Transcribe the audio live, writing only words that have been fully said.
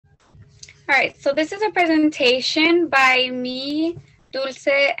All right, so this is a presentation by me, Dulce,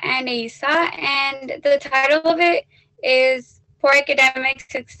 and Isa, and the title of it is Poor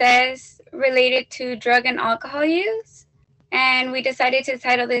Academic Success Related to Drug and Alcohol Use. And we decided to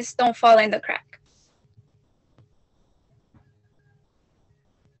title this Don't Fall in the Crack.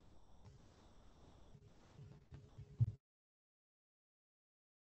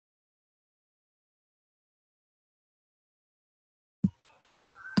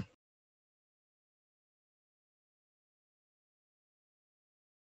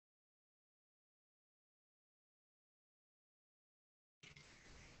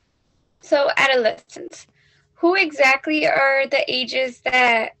 So adolescents, who exactly are the ages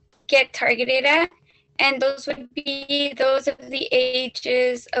that get targeted at? And those would be those of the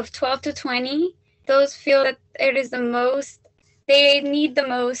ages of 12 to 20. Those feel that it is the most, they need the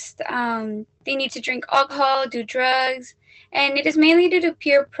most, they need to drink alcohol, do drugs, and it is mainly due to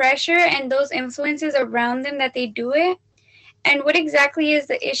peer pressure and those influences around them that they do it. And what exactly is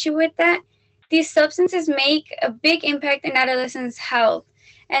the issue with that? These substances make a big impact in adolescents' health,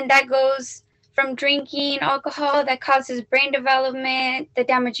 and that goes from drinking alcohol that causes brain development, the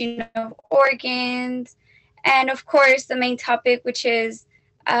damaging of organs, and of course the main topic, which is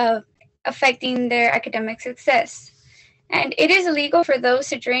affecting their academic success. And it is illegal for those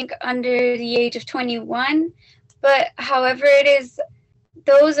to drink under the age of 21, but however, it is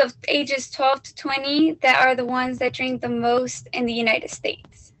those of ages 12 to 20 that are the ones that drink the most in the United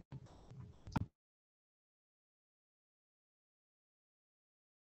States.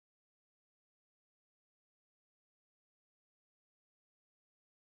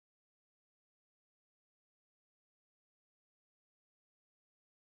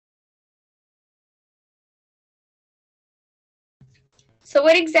 So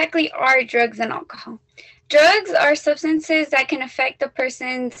what exactly are drugs and alcohol? Drugs are substances that can affect a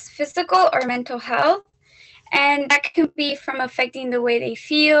person's physical or mental health, and that can be from affecting the way they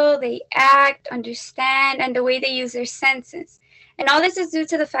feel, they act, understand, and the way they use their senses. And all this is due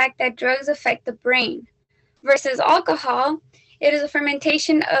to the fact that drugs affect the brain. Versus alcohol, it is a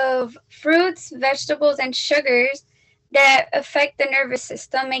fermentation of fruits, vegetables, and sugars that affect the nervous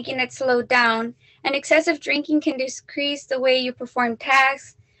system, making it slow down. And excessive drinking can decrease the way you perform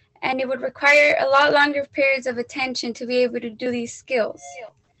tasks, and it would require a lot longer periods of attention to be able to do these skills.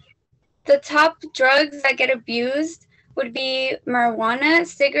 The top drugs that get abused would be marijuana,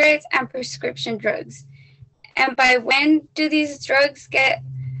 cigarettes, and prescription drugs. And by when do these drugs get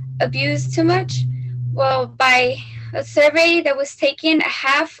abused too much? Well, by a survey that was taken,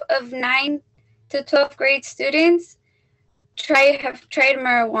 half of 9 to 12th grade students have tried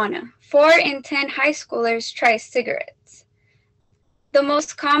marijuana. 4 in 10 high schoolers try cigarettes. The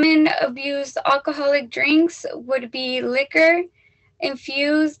most common abused alcoholic drinks would be liquor,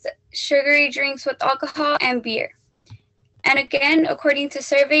 infused sugary drinks with alcohol, and beer. And again, according to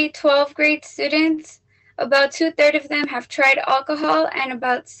survey, 12th grade students, about 2/3 of them have tried alcohol, and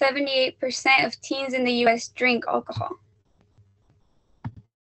about 78% of teens in the US drink alcohol.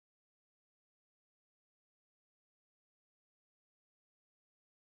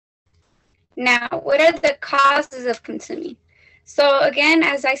 Now, what are the causes of consuming? So again,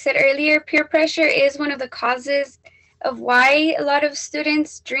 as I said earlier, peer pressure is one of the causes of why a lot of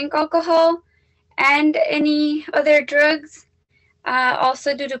students drink alcohol and any other drugs,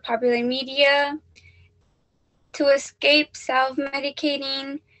 also due to popular media, to escape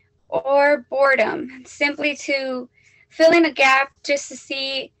self-medicating, or boredom, simply to fill in a gap just to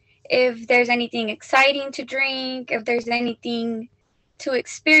see if there's anything exciting to drink, if there's anything to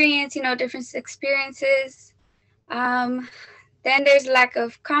experience, different experiences. Then there's lack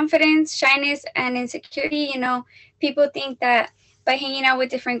of confidence, shyness, and insecurity. People think that by hanging out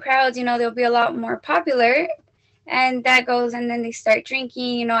with different crowds, they'll be a lot more popular. And that goes, and then they start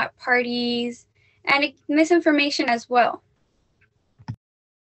drinking, at parties, and misinformation as well.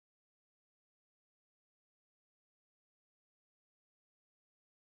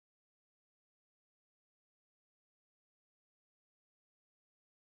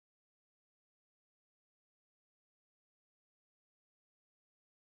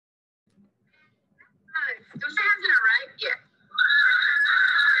 Dulce hasn't arrived yet.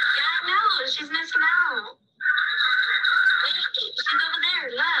 Yeah, I know. She's missing out. Wait, she's over there.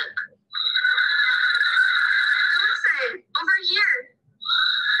 Look. Dulce, over here.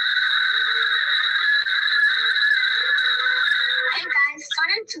 Hey guys,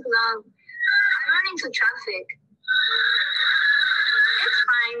 sorry I'm too long. I run into traffic. It's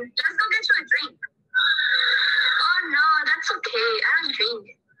fine. Let's go get you a drink. Oh no, that's okay. I don't drink.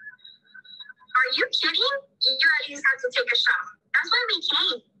 Are you kidding? You at least have to take a shot. That's why we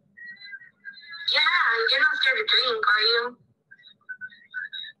came. Yeah, you're not scared to drink, are you?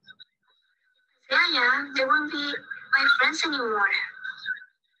 Yeah, they won't be my friends anymore.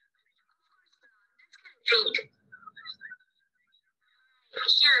 Drink.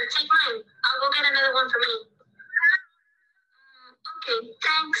 Here, take mine. I'll go get another one for me. Okay,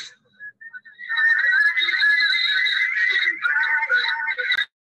 thanks.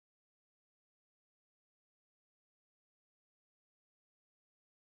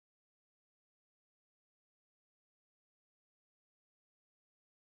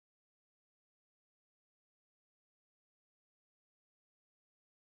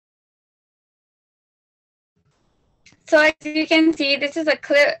 So as you can see, this is a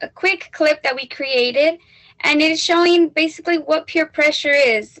quick clip that we created, and it is showing basically what peer pressure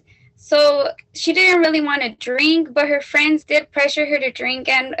is. So she didn't really want to drink, but her friends did pressure her to drink,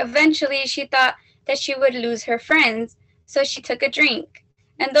 and eventually she thought that she would lose her friends, so she took a drink.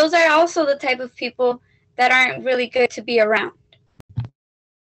 And those are also the type of people that aren't really good to be around.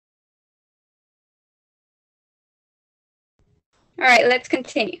 All right, let's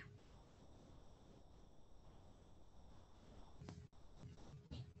continue.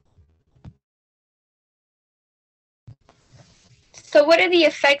 So what are the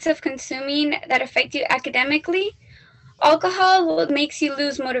effects of consuming that affect you academically? Alcohol makes you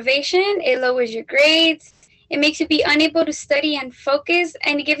lose motivation, it lowers your grades, it makes you be unable to study and focus,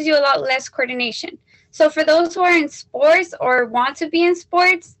 and it gives you a lot less coordination. So for those who are in sports or want to be in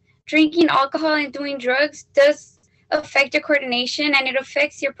sports, drinking alcohol and doing drugs does affect your coordination, and it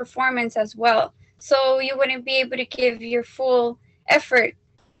affects your performance as well. So you wouldn't be able to give your full effort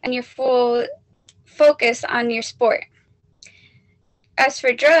and your full focus on your sport. As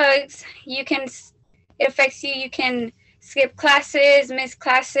for drugs, it affects you. You can skip classes, miss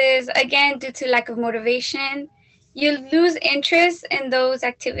classes, again, due to lack of motivation. You lose interest in those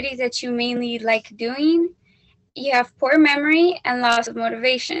activities that you mainly like doing. You have poor memory and loss of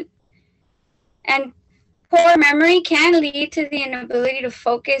motivation. And poor memory can lead to the inability to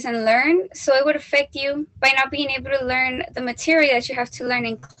focus and learn, so it would affect you by not being able to learn the material that you have to learn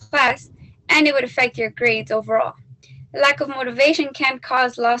in class, and it would affect your grades overall. Lack of motivation can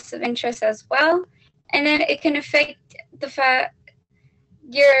cause loss of interest as well, and then it can affect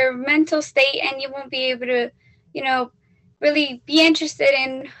your mental state, and you won't be able to, you know, really be interested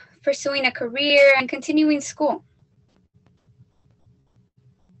in pursuing a career and continuing school.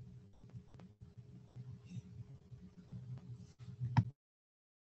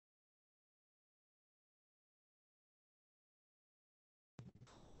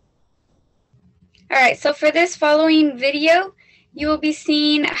 All right, so for this following video, you will be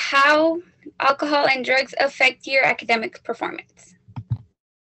seeing how alcohol and drugs affect your academic performance.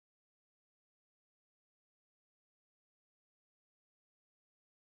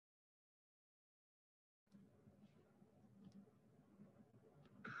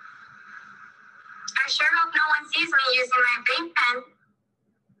 I sure hope no one sees me using my vape pen.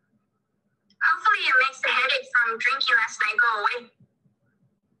 Hopefully it makes the headache from drinking last night go away.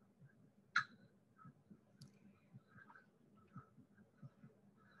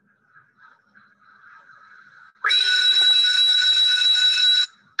 Great.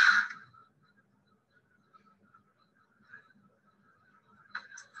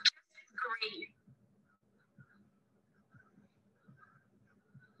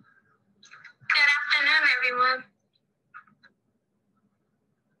 Good afternoon, everyone.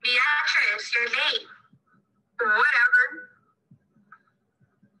 Beatrice, you're late. Whatever.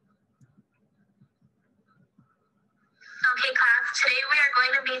 Okay, class, today we are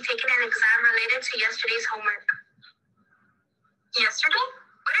going to be taking an exam related to yesterday's homework. Yesterday?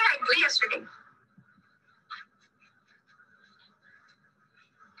 What did I do yesterday?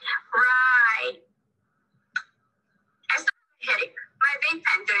 Right. I still have a headache. My vape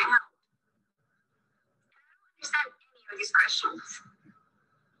pen didn't help. I don't understand any of these questions.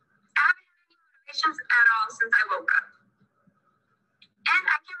 I haven't had any motivations at all since I woke up. And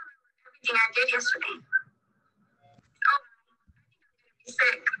I can't remember everything I did yesterday. Oh, I think I'm going to be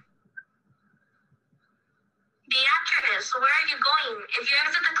sick. Beatrice, where are you going? If you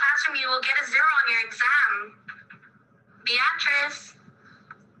exit the classroom, you will get a 0 on your exam. Beatrice.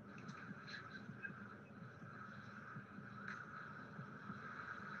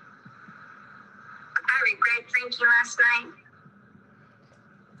 I regret drinking last night.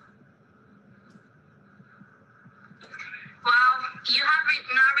 Well, you have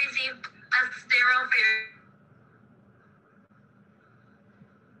not received a 0 for your...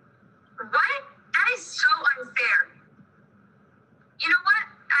 What? That is so unfair. You know what?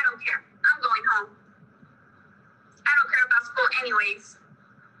 I don't care. I'm going home. I don't care about school anyways.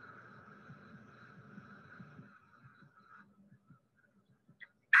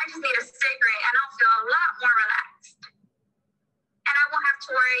 just need a cigarette and I'll feel a lot more relaxed. And I won't have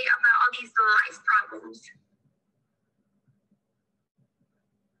to worry about all these life problems.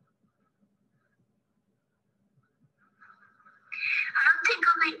 I don't think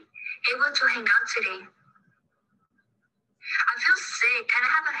I'll be able to hang out today. I feel sick and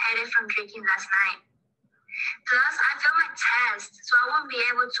I have a headache from drinking last night. Plus, I failed my test, so I won't be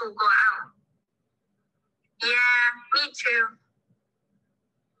able to go out. Yeah, me too.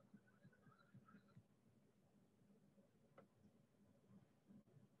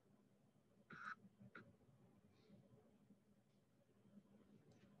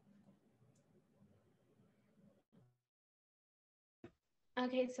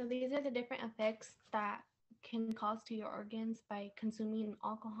 Okay, so these are the different effects that can cause to your organs by consuming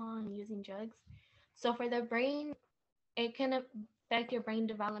alcohol and using drugs. So for the brain, it can affect your brain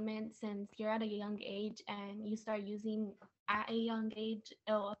development since you're at a young age and you start using at a young age,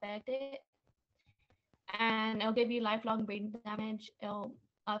 it'll affect it. And it'll give you lifelong brain damage. It'll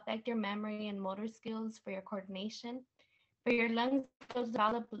affect your memory and motor skills for your coordination. For your lungs, you'll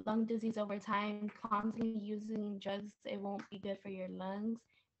develop lung disease over time. Constantly using drugs, it won't be good for your lungs.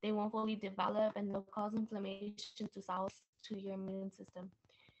 They won't fully develop and they'll cause inflammation to cells to your immune system.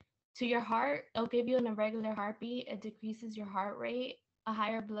 To your heart, it'll give you an irregular heartbeat. It decreases your heart rate, a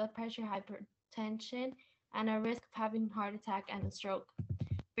higher blood pressure, hypertension, and a risk of having heart attack and a stroke.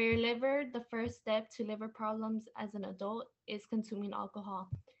 For your liver, the first step to liver problems as an adult is consuming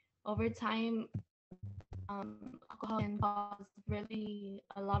alcohol. Over time, alcohol can cause really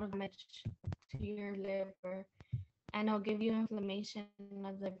a lot of damage to your liver, and it'll give you inflammation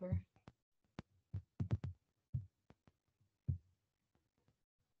of the liver.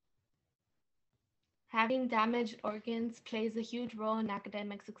 Having damaged organs plays a huge role in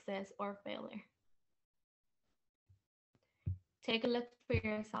academic success or failure. Take a look for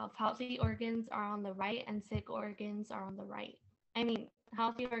yourself. Healthy organs are on the right and sick organs are on the right.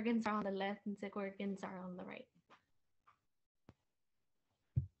 Healthy organs are on the left and sick organs are on the right.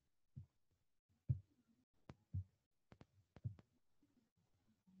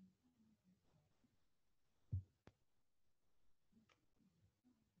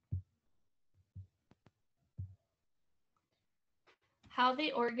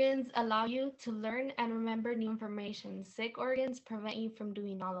 Healthy organs allow you to learn and remember new information. Sick organs prevent you from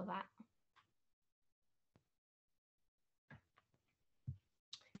doing all of that.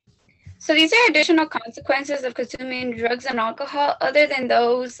 So these are additional consequences of consuming drugs and alcohol other than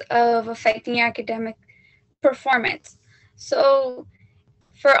those of affecting your academic performance. So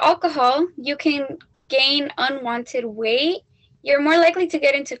for alcohol, you can gain unwanted weight. You're more likely to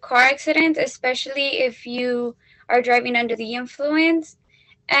get into car accidents, especially if you are driving under the influence.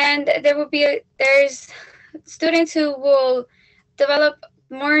 And there's students who will develop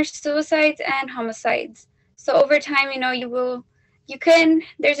more suicides and homicides. So over time,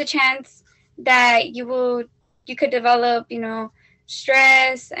 there's a chance that you could develop,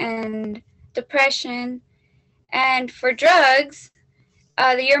 stress and depression. And for drugs,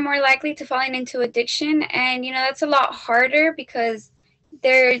 you're more likely to falling into addiction, and that's a lot harder because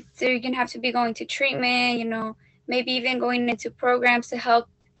they're gonna have to be going to treatment, maybe even going into programs to help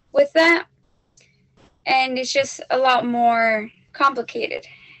with that, and it's just a lot more complicated.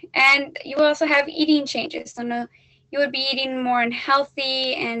 And you also have eating changes, so no, you would be eating more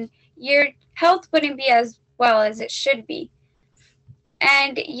unhealthy, and your health wouldn't be as well as it should be,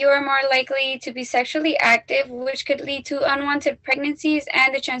 and you're more likely to be sexually active, which could lead to unwanted pregnancies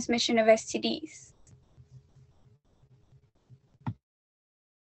and the transmission of STDs.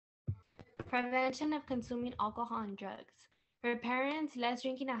 Prevention of consuming alcohol and drugs. For parents, less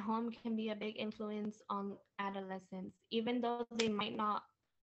drinking at home can be a big influence on adolescents. Even though they might not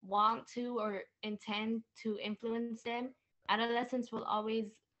want to or intend to influence them, adolescents will always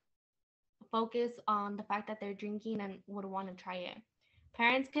focus on the fact that they're drinking and would want to try it.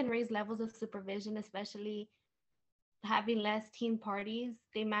 Parents can raise levels of supervision, especially having less teen parties.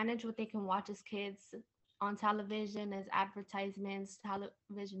 They manage what they can watch as kids on television, as advertisements,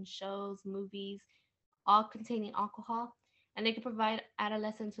 television shows, movies, all containing alcohol, and they can provide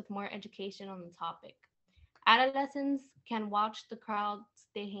adolescents with more education on the topic. Adolescents can watch the crowds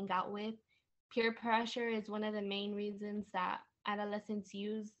they hang out with. Peer pressure is one of the main reasons that adolescents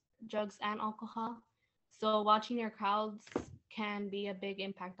use drugs and alcohol. So, watching your crowds can be a big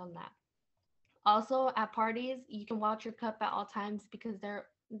impact on that. Also, at parties, you can watch your cup at all times because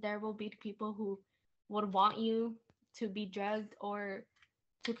there will be people who would want you to be drugged or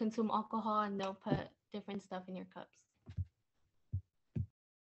to consume alcohol, and they'll put different stuff in your cups.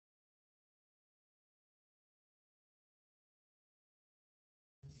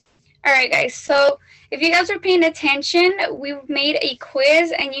 All right, guys. So if you guys are paying attention, we've made a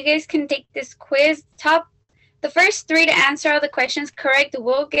quiz, and you guys can take this quiz. The first three to answer all the questions correct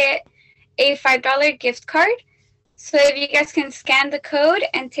will get a $5 gift card. So if you guys can scan the code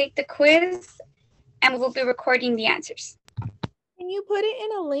and take the quiz, and we'll be recording the answers. Can you put it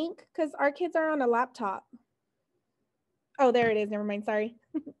in a link? Because our kids are on a laptop. Oh, there it is. Never mind. Sorry.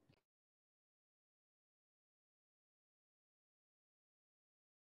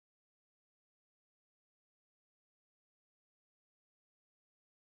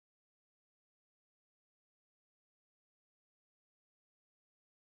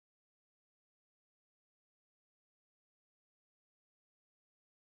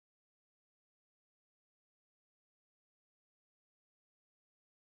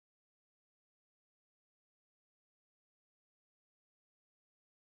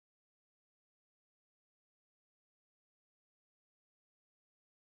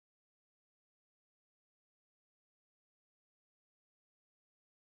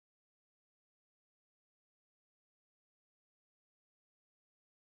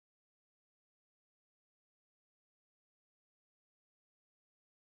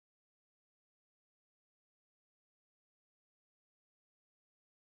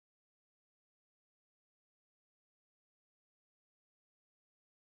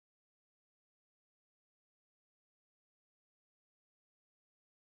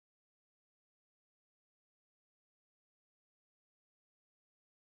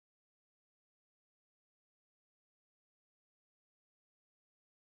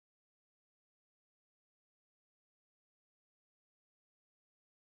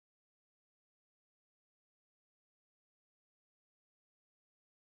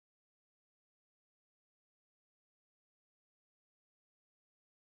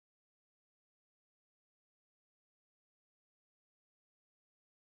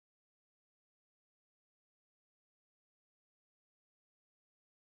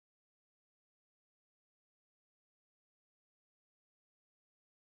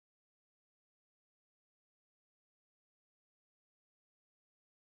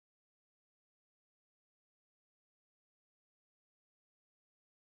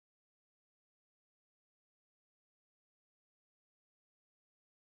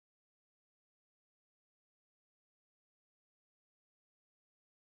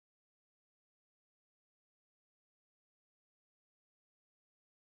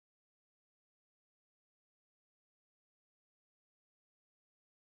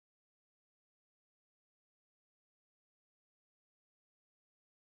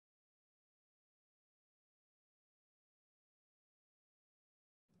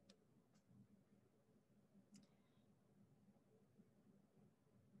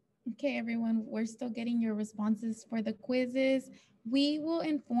 Okay, everyone, we're still getting your responses for the quizzes. We will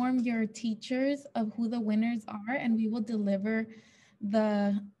inform your teachers of who the winners are, and we will deliver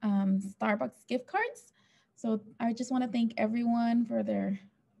the Starbucks gift cards. So I just want to thank everyone for their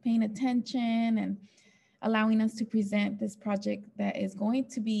paying attention and allowing us to present this project that is going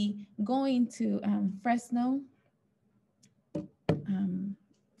to be going to Fresno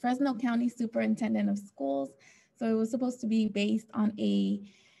County Superintendent of Schools. So it was supposed to be based on a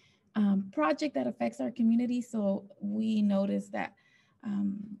project that affects our community. So we noticed that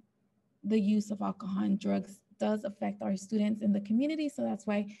the use of alcohol and drugs does affect our students in the community. So that's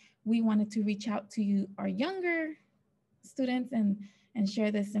why we wanted to reach out to you, our younger students, and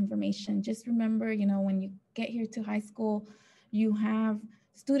share this information. Just remember, you know, when you get here to high school, you have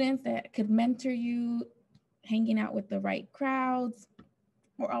students that could mentor you, hanging out with the right crowds,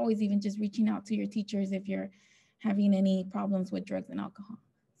 or always even just reaching out to your teachers if you're having any problems with drugs and alcohol.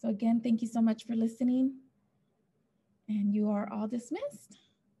 So again, thank you so much for listening, and you are all dismissed.